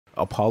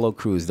Apollo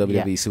Crews,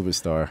 WWE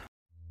superstar.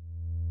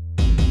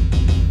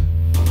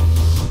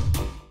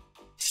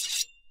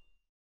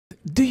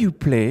 Do you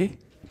play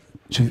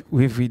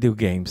with video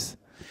games?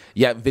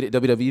 Yeah,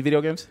 WWE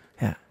video games?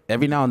 Yeah.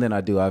 Every now and then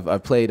I do.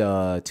 I've played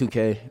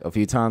 2K a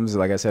few times.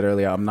 Like I said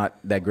earlier, I'm not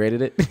that great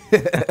at it.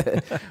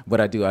 But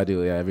I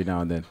do, yeah, every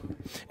now and then.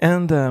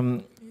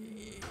 And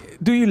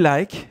do you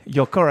like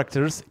your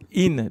characters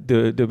in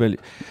the WWE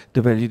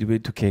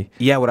 2K?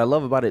 Yeah, what I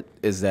love about it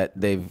is that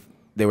they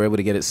were able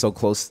to get it so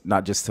close,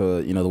 not just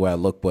to, the way I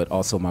look, but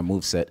also my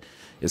moveset.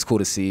 It's cool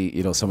to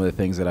see, some of the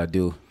things that I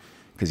do.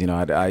 Because,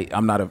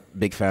 I'm not a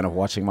big fan of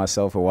watching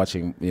myself or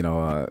watching,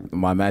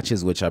 my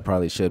matches, which I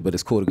probably should. But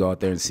it's cool to go out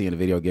there and see in a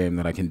video game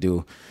that I can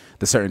do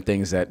the certain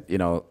things that,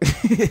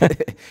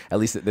 at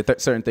least the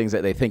certain things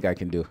that they think I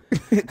can do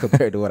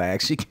compared to what I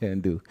actually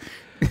can do.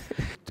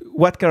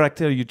 What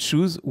character you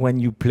choose when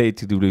you play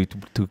to do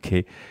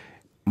 2K?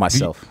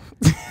 Myself.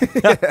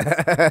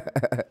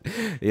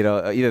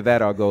 Either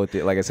that or I'll go with,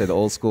 like I said, the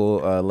old school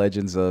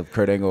legends of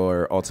Kurt Angle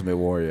or Ultimate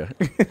Warrior.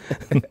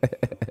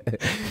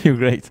 You're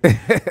great.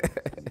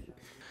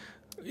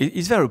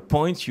 Is there a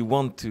point you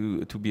want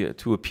to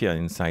appear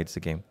inside the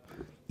game?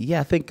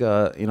 Yeah, I think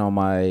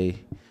my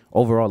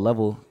overall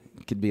level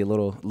could be a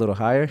little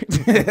higher.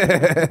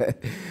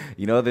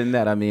 Than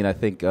that, I mean, I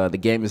think the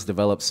game has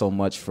developed so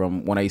much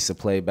from when I used to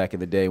play back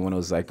in the day when it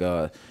was like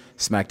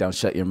SmackDown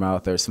Shut Your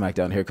Mouth or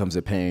SmackDown Here Comes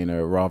the Pain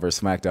or Raw vs.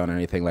 SmackDown or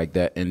anything like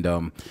that.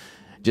 And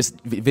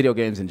just video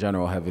games in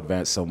general have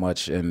advanced so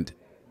much. And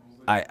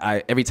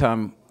I every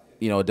time,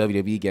 a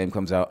WWE game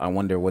comes out, I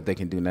wonder what they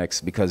can do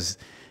next because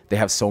they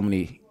have so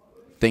many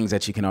things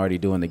that you can already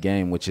do in the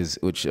game, which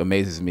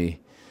amazes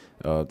me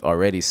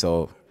already.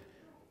 So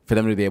for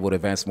them to be able to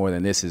advance more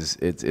than this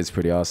it's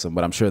pretty awesome.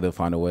 But I'm sure they'll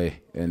find a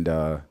way. And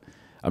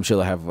I'm sure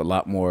they'll have a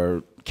lot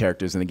more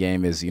characters in the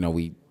game as,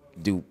 we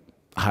do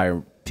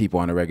hire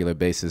people on a regular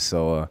basis.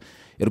 So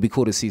it'll be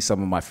cool to see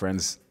some of my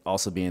friends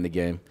also be in the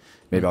game.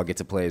 Maybe I'll get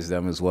to play as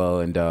them as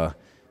well. And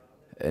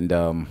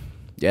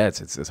yeah,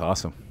 it's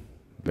awesome.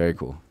 Very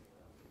cool.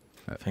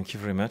 Thank you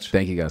very much.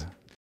 Thank you, guys.